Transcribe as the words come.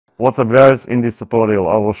What's up guys, in this tutorial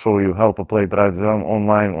I will show you how to play DriveZone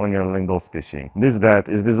online on your Windows PC. This guide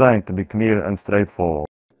is designed to be clear and straightforward.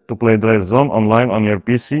 To play DriveZone online on your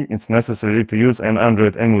PC, it's necessary to use an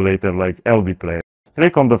Android emulator like LB Player.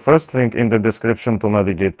 Click on the first link in the description to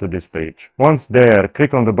navigate to this page. Once there,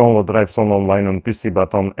 click on the Download DriveZone online on PC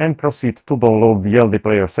button and proceed to download the LB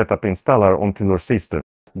Player Setup installer onto your system.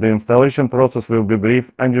 The installation process will be brief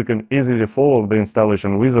and you can easily follow the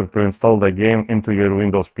installation wizard to install the game into your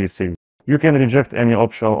Windows PC. You can reject any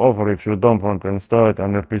optional offer if you don't want to install it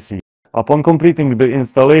on your PC. Upon completing the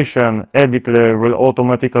installation, LB Player will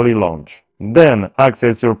automatically launch. Then,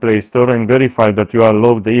 access your Play Store and verify that you are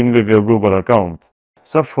logged in with your Google account.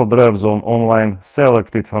 Search for DriveZone online,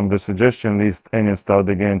 select it from the suggestion list and install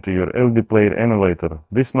the game to your LB Player emulator.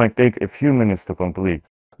 This might take a few minutes to complete.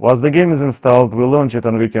 Once the game is installed, we'll launch it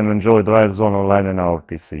and we can enjoy DriveZone online on our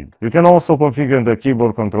PC. You can also configure the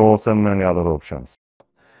keyboard controls and many other options.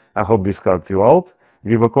 I hope this helped you out.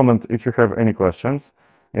 Leave a comment if you have any questions,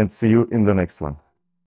 and see you in the next one.